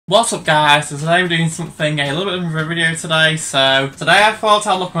What's up guys, so today we're doing something a little bit of a video today. So today I thought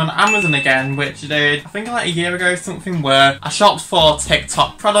I'd look on Amazon again, which I did I think like a year ago, something where I shopped for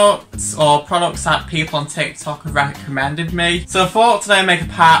TikTok products or products that people on TikTok have recommended me. So I thought today I'd make a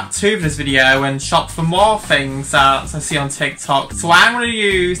part 2 of this video and shop for more things that I see on TikTok. So I'm going to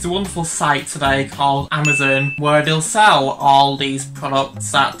use the wonderful site today called Amazon, where they'll sell all these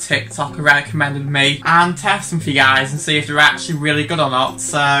products that TikTok have recommended me and test them for you guys and see if they're actually really good or not.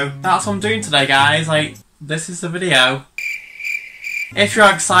 So that's what I'm doing today guys, this is the video. If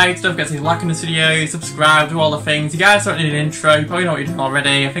you're excited, don't forget to like on this video, subscribe, do all the things. You guys don't need an intro, you probably know what you're doing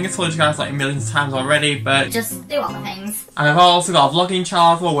already. I think I told you guys like millions of times already, but just do all the things. And I've also got a vlogging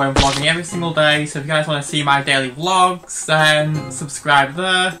channel where I'm vlogging every single day, so if you guys want to see my daily vlogs, then subscribe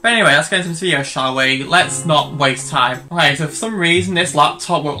there. But anyway, let's get into this video, shall we? Let's not waste time. Okay, so for some reason this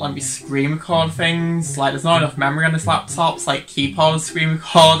laptop won't let me screen record things. Like, there's not enough memory on this laptop to like keep on screen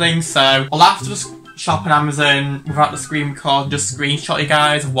recording, so I'll have to just shop on Amazon without the screen record and just screenshot you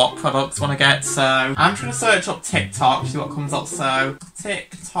guys of what products I want to get. So I'm trying to search up TikTok, see what comes up. So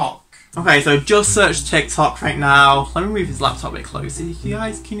TikTok. Okay, so just search TikTok right now. Let me move this laptop a bit closer.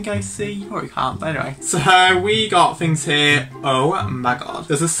 Can you guys see? You probably can't, but anyway. So we got things here. Oh my god.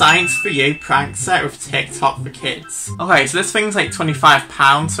 There's a Science for You prank set with TikTok for kids. Okay, so this thing's like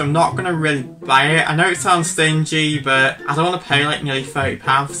 £25, so I'm not gonna really buy it. I know it sounds stingy, but I don't want to pay like nearly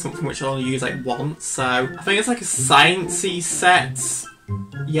 £30 for something which I'll only use like once. So I think it's like a sciencey set.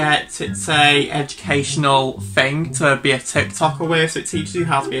 Yet it's a educational thing to be a TikToker with, so it teaches you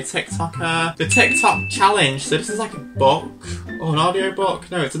how to be a TikToker. The TikTok challenge, so this is like a book, or an audio book,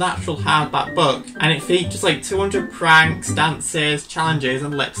 no, it's an actual hardback book, and it features like 200 pranks, dances, challenges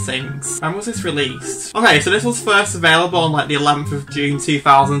and lip syncs. When was this released? Okay, so this was first available on like the 11th of June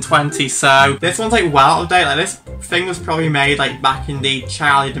 2020, so this one's like well out of date. Like, this thing was probably made like back in the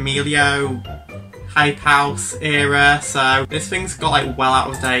Charli D'Amelio Hype House era, so this thing's got like well out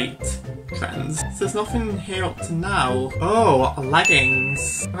of date trends. So there's nothing here up to now. Oh,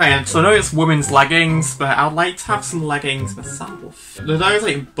 leggings. Okay, so I know it's women's leggings, but I'd like to have some leggings myself. There's those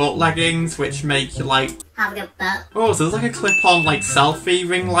like butt leggings which make you like have a good butt. Oh, so there's like a clip-on like selfie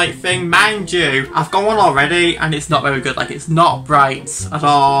ring light thing. Mind you, I've got one already and it's not very good. Like, it's not bright at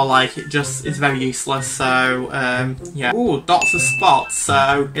all. Like, it just is very useless. So yeah. Ooh, dots of spots.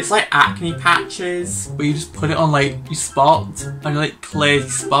 So it's like acne patches where you just put it on like your spot and like clear your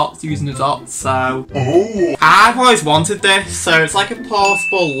spots using the dots. So I've always wanted this. So it's like a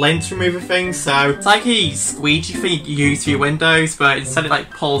portable lint remover thing. So it's like a squeegee thing you use for your windows, but instead it like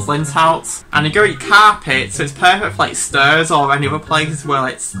pulls lint out, and you go at your carpet. So it's perfect for like stairs or any other places where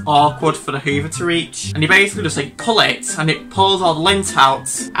it's awkward for the hoover to reach. And you basically just like pull it and it pulls all the lint out.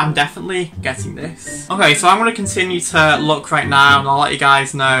 I'm definitely getting this. Okay, so I'm going to continue to look right now and I'll let you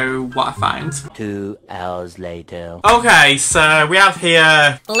guys know what I find. 2 hours later. Okay, so we have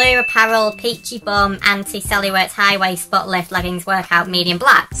here blue apparel, peachy bum, anti-cellulite, high waist, butt lift, leggings, workout, medium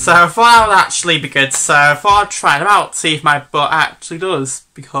black. So I thought that would actually be good. So I thought I'd try them out, see if my butt actually does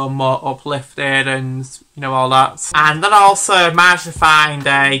become more uplifted and you know, all that. And then I also managed to find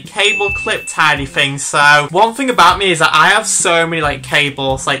a cable clip tidy thing. So one thing about me is that I have so many like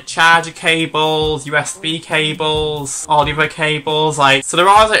cables, like charger cables, USB cables, all the other cables, like, so they're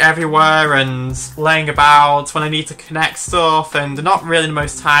always like everywhere and laying about when I need to connect stuff, and they're not really the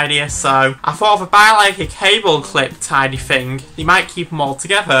most tidiest. So I thought if I buy like a cable clip tidy thing, you might keep them all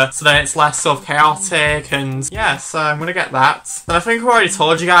together, so then it's less sort of chaotic. And yeah, so I'm gonna get that. And I think I already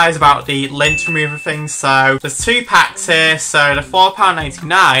told you guys about the lint remover thing. So there's 2 packs here, so they're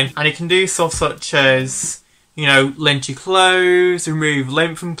 £4.99, and you can do stuff such as, you know, lint your clothes, remove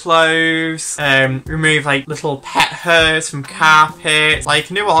lint from clothes, remove like little pet hairs from carpets. Like, you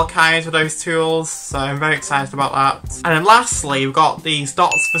can do all kinds with those tools, so I'm very excited about that. And then lastly, we've got these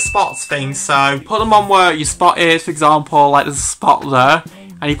dots for spots things. So put them on where your spot is, for example, like there's a spot there,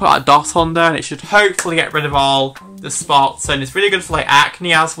 and you put that dot on there and it should hopefully get rid of all the spots, and it's really good for like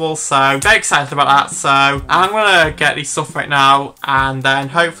acne as well, so I'm very excited about that. So I'm gonna get these stuff right now, and then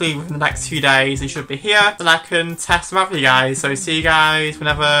hopefully within the next few days they should be here and I can test them out for you guys. So see you guys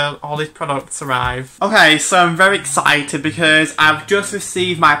whenever all these products arrive. Okay, so I'm very excited because I've just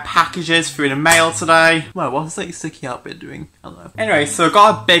received my packages through the mail today. Well, what's that sticking out bit doing? I don't know. Anyway, so I've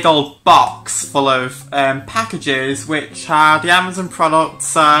got a big old box full of packages which are the Amazon products.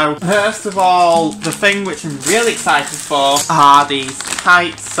 So first of all, the thing which I'm really excited for are these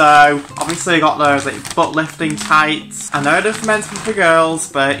tights. So obviously I got those like butt lifting tights. I know they're meant to be for girls,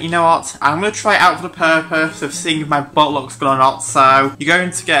 but you know what? I'm going to try it out for the purpose of seeing if my butt looks good or not. So you're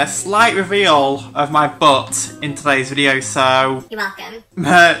going to get a slight reveal of my butt in today's video, so you're welcome.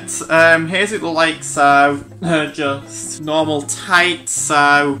 But here's what it looks like. So just normal tights,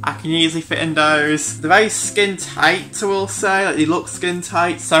 so I can easily fit in those. They're very skin tight, I will say. Like, they look skin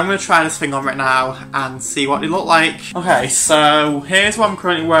tight. So I'm gonna try this thing on right now and see what they look like. Okay, so here's what I'm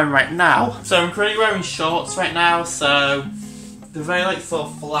currently wearing right now. So I'm currently wearing shorts right now, so they're very like sort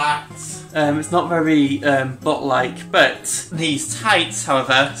of flat. It's not very butt-like, but these tights,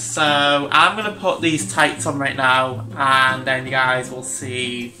 however, so I'm going to put these tights on right now and then you guys will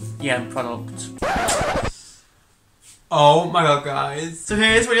see the end product. Oh my god, guys. So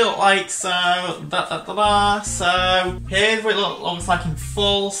here's what it look like, so so here's what it looks like in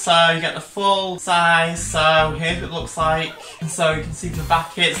full, so you get the full size, so here's what it looks like, so you can see the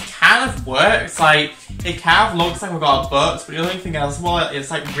back, it kind of works, like, it kind of looks like we've got a butt, but the only thing else, well,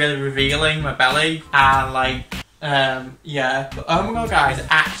 it's like really revealing my belly, and like, yeah, but oh my god guys, it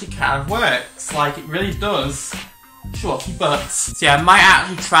actually kind of works, like it really does show off your butts. So yeah, I might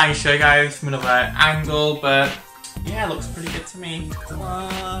actually try and show you guys from another angle, but yeah, it looks pretty good to me.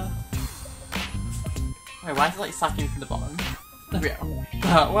 Wait, why is it like sacking from the bottom? There we go.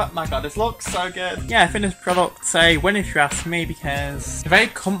 Oh my god, this looks so good. Yeah, I think this product's a win if you ask me, because they're very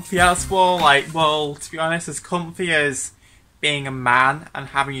comfy as well. Like, well, to be honest, as comfy as being a man and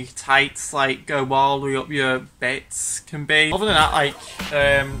having your tights like go all the way up your bits can be. Other than that, like,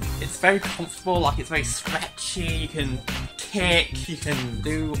 it's very comfortable, like it's very stretchy, you can kick, you can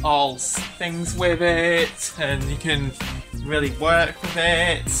do all things with it, and you can really work with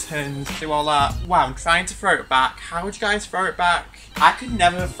it and do all that. Wow, I'm trying to throw it back. How would you guys throw it back? I could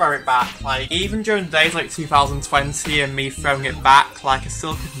never throw it back. Like, even during days like 2020 and me throwing it back, like I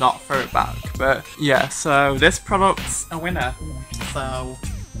still could not throw it back. But yeah, so this product's a winner. So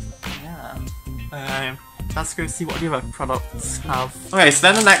yeah. Let's go see what the other products have. Okay, so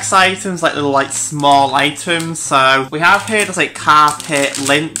then the next items, like little like small items. So we have here this like carpet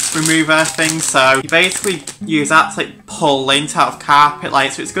lint remover thing. So you basically use that to like pull lint out of carpet,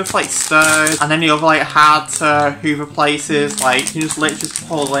 like, so it's good for like stairs and any other like hard to hoover places. Like you can just literally just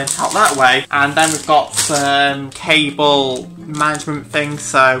pull the lint out that way. And then we've got some cable management things,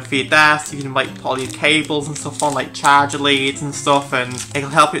 so for your desk you can like pull your cables and stuff on, like charger leads and stuff, and it'll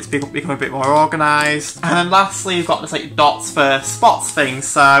help it to become a bit more organised. And then lastly you've got this like dots for spots thing,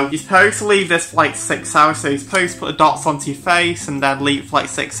 so you're supposed to leave this for like 6 hours, so you're supposed to put the dots onto your face and then leave it for like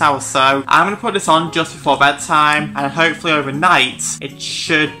 6 hours. So I'm going to put this on just before bedtime, and hopefully overnight it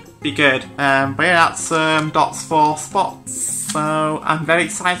should be good. But yeah, that's dots for spots. So I'm very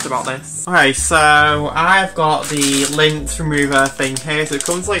excited about this. Okay, so I've got the lint remover thing here. So it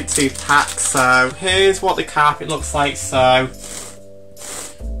comes like 2 packs. So here's what the carpet looks like. So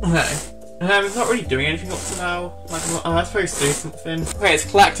okay. It's not really doing anything up to now. Like, I'm supposed to do something. Okay, it's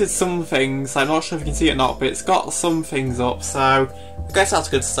collected some things. I'm not sure if you can see it or not, but it's got some things up, so I guess that's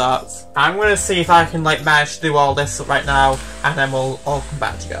a good start. I'm gonna see if I can like manage to do all this right now, and then we'll all come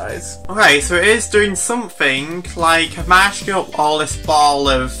back to you guys. Okay, so it is doing something. Like, I've managed to get up all this ball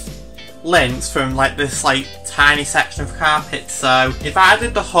of lint from like this like tiny section of carpet. So if I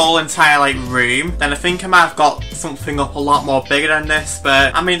did the whole entire like room, then I think I might have got something up a lot more bigger than this.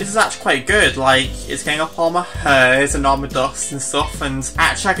 But I mean, this is actually quite good. Like, it's getting up all my hairs and all my dust and stuff, and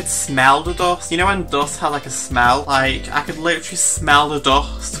actually I could smell the dust. You know when dust has like a smell? Like, I could literally smell the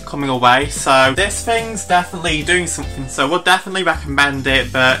dust coming away. So this thing's definitely doing something, so I would definitely recommend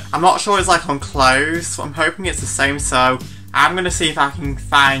it, but I'm not sure it's like on clothes, so I'm hoping it's the same. So I'm going to see if I can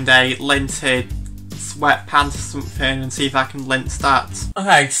find a linted sweatpants or something and see if I can lint that.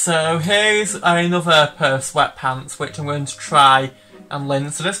 Okay, so here's another pair of sweatpants which I'm going to try and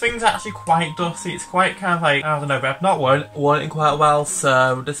lint. So this thing's actually quite dusty. It's quite kind of like, I don't know, but I've not worn it quite well,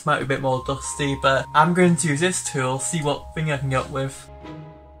 so this might be a bit more dusty, but I'm going to use this tool, see what thing I can get up with.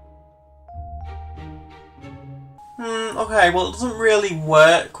 Okay, well it doesn't really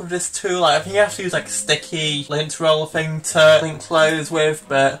work with this tool. Like, I think you have to use like a sticky lint roller thing to lint clothes with,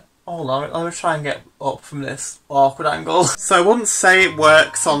 but hold on, let me try and get up from this awkward angle. So I wouldn't say it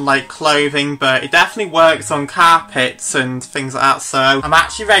works on like clothing, but it definitely works on carpets and things like that. So I'm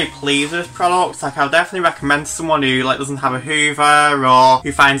actually very pleased with this product. Like, I'll definitely recommend to someone who like doesn't have a hoover or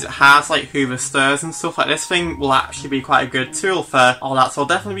who finds it hard to like hoover stairs and stuff. Like, this thing will actually be quite a good tool for all that. So I'll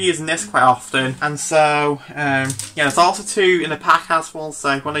definitely be using this quite often. And so yeah, there's also 2 in the pack as well.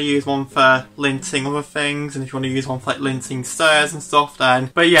 So if you want to use one for linting other things, and if you want to use one for like linting stairs and stuff, then.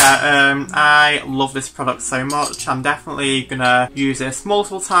 But yeah, I love this product so much. I'm definitely gonna use this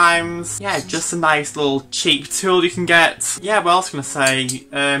multiple times. Yeah, just a nice little cheap tool you can get. Yeah, what else can I say?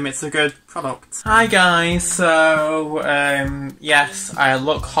 It's a good product. Hi guys, so yes, I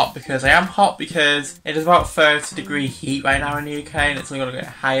look hot because I am hot because it is about 30-degree heat right now in the UK and it's only going to get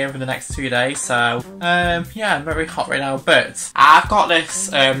higher over the next 2 days, so yeah, I'm very hot right now, but I've got this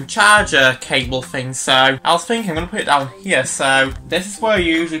charger cable thing, so I was thinking I'm going to put it down here. So this is where I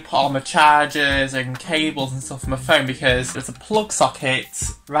usually put all my chargers and cables and stuff on my phone because there's a plug socket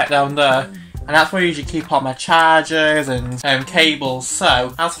right down there. And that's where I usually keep all my chargers and cables.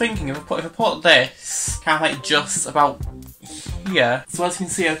 So I was thinking if I put this kind of like just about here, so as you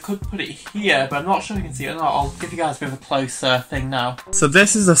can see I could put it here, but I'm not sure if you can see it or not. I'll give you guys a bit of a closer thing now. So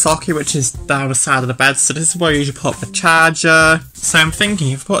this is the socket which is down the side of the bed, so this is where I usually put the charger. So I'm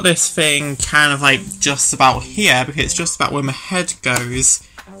thinking if I put this thing kind of like just about here, because it's just about where my head goes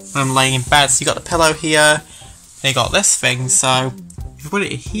when I'm laying in bed. So you got the pillow here, and you got this thing, so if you put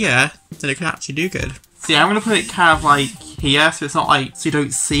it here, then it can actually do good. So yeah, I'm going to put it kind of like here, so it's not like, so you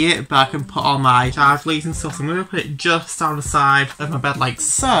don't see it, but I can put all my charge leads and stuff. So I'm going to put it just down the side of my bed like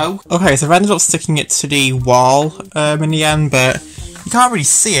so. Okay, so I've ended up sticking it to the wall in the end, but you can't really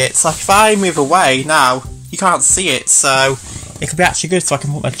see it. So if I move away now, you can't see it, so it could be actually good. So I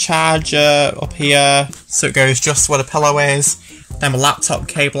can put my charger up here, so it goes just where the pillow is. Then my laptop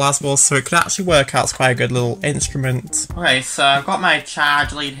cable as well, so it could actually work out as quite a good little instrument. Okay, so I've got my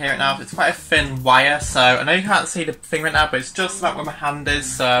charge lead here right now. It's quite a thin wire, so I know you can't see the thing right now, but it's just about where my hand is,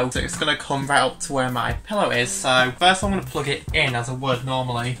 so it's going to come right up to where my pillow is. So first I'm going to plug it in as I would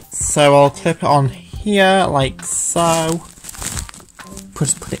normally. So I'll clip it on here like so.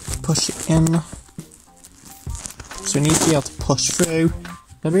 Push it in. So we need to be able to push through.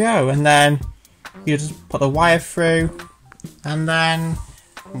 There we go, and then you just put the wire through. And then,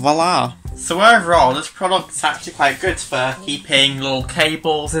 voila. So overall, this product is actually quite good for keeping little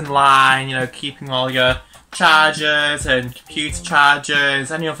cables in line, you know, keeping all your chargers and computer chargers,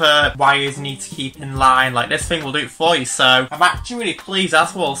 any other wires you need to keep in line. Like, this thing will do it for you, so I'm actually really pleased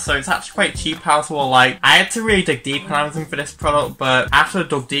as well. So it's actually quite cheap as well. Like, I had to really dig deep on Amazon for this product, but after I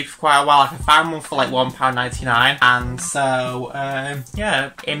dug deep for quite a while, like, I found one for like £1.99, and so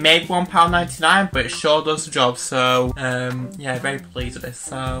yeah, it may be £1.99, but it sure does the job. So yeah, very pleased with this.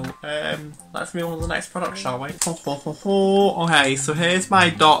 So let's move on to the next product, shall we? Okay, so here's my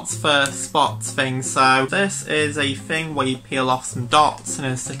dots for spots thing. So this is a thing where you peel off some dots and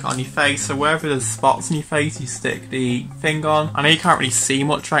then stick it on your face. So wherever there's spots on your face, you stick the thing on. I know you can't really see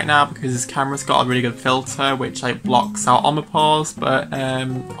much right now because this camera's got a really good filter which like blocks out on the pores, but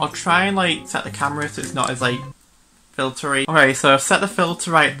I'll try and like set the camera so it's not as like filtery. Okay, so I've set the filter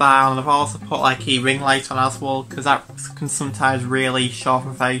right down, and I've also put like a ring light on as well because that can sometimes really show off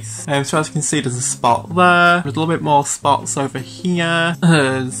my face. So as you can see, there's a spot there, there's a little bit more spots over here,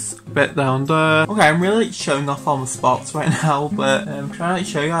 there's a bit down there. Okay, I'm really showing off all the spots right now, but I'm trying to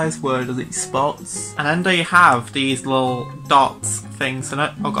show you guys where there's these spots. And then they have these little dots things, and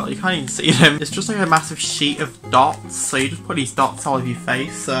oh god, you can't even see them. It's just like a massive sheet of dots, so you just put these dots all over your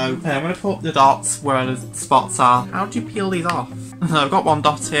face. So I'm going to put the dots where the spots are. How do you peel these off? I've got one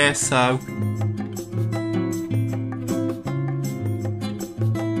dot here, so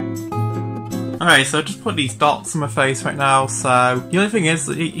alright, so I just put these dots on my face right now. So the only thing is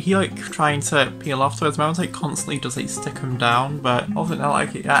that he like trying to peel off, so his mouth like constantly does like stick them down, but other than that,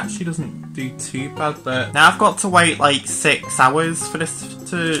 like it actually doesn't do too bad. But now I've got to wait like 6 hours for this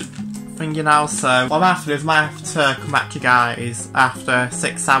to thingy now, so what I'm after is I might have to come back to you guys after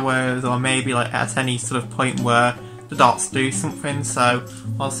 6 hours, or maybe like at any sort of point where the dots do something. So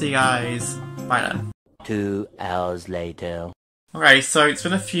I'll see you guys by then. 2 hours later. Okay, so it's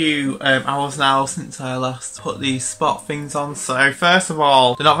been a few hours now since I last put these spot things on. So first of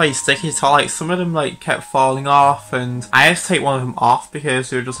all, they're not very sticky at all. Like some of them like kept falling off, and I had to take one of them off because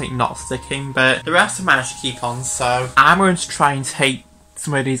they were just like not sticking. But the rest I managed to keep on. So I'm going to try and take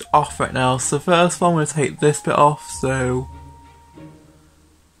some of these off right now. So first of all, I'm going to take this bit off. So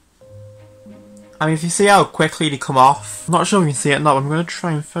I mean, if you see how quickly they come off, I'm not sure if you can see it or not. But I'm going to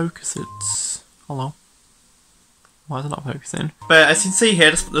try and focus it. Hold on. Why is it not focusing? But as you can see here,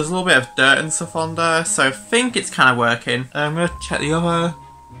 there's a little bit of dirt and stuff on there, so I think it's kind of working. I'm going to check the other.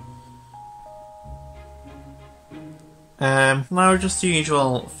 No, just the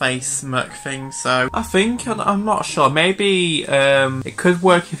usual face smirk thing, so I think, I'm not sure, maybe it could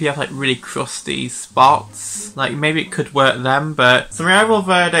work if you have like really crusty spots, like maybe it could work then, but so my overall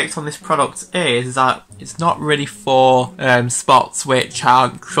verdict on this product is that it's not really for spots which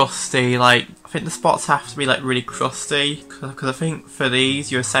aren't crusty. Like I think the spots have to be like really crusty, because I think for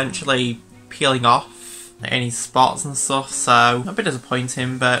these you're essentially peeling off any spots and stuff, so a bit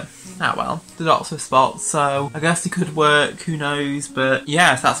disappointing, but ah well. The doctor spots, so I guess it could work, who knows, but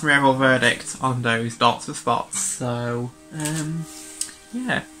yes, that's my overall verdict on those doctor spots, so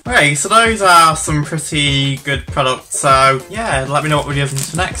yeah. Okay, so those are some pretty good products, so yeah, let me know what videos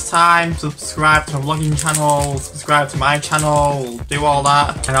into next time, subscribe to my vlogging channel, subscribe to my channel, do all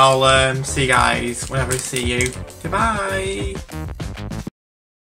that, and I'll see you guys whenever I see you. Goodbye!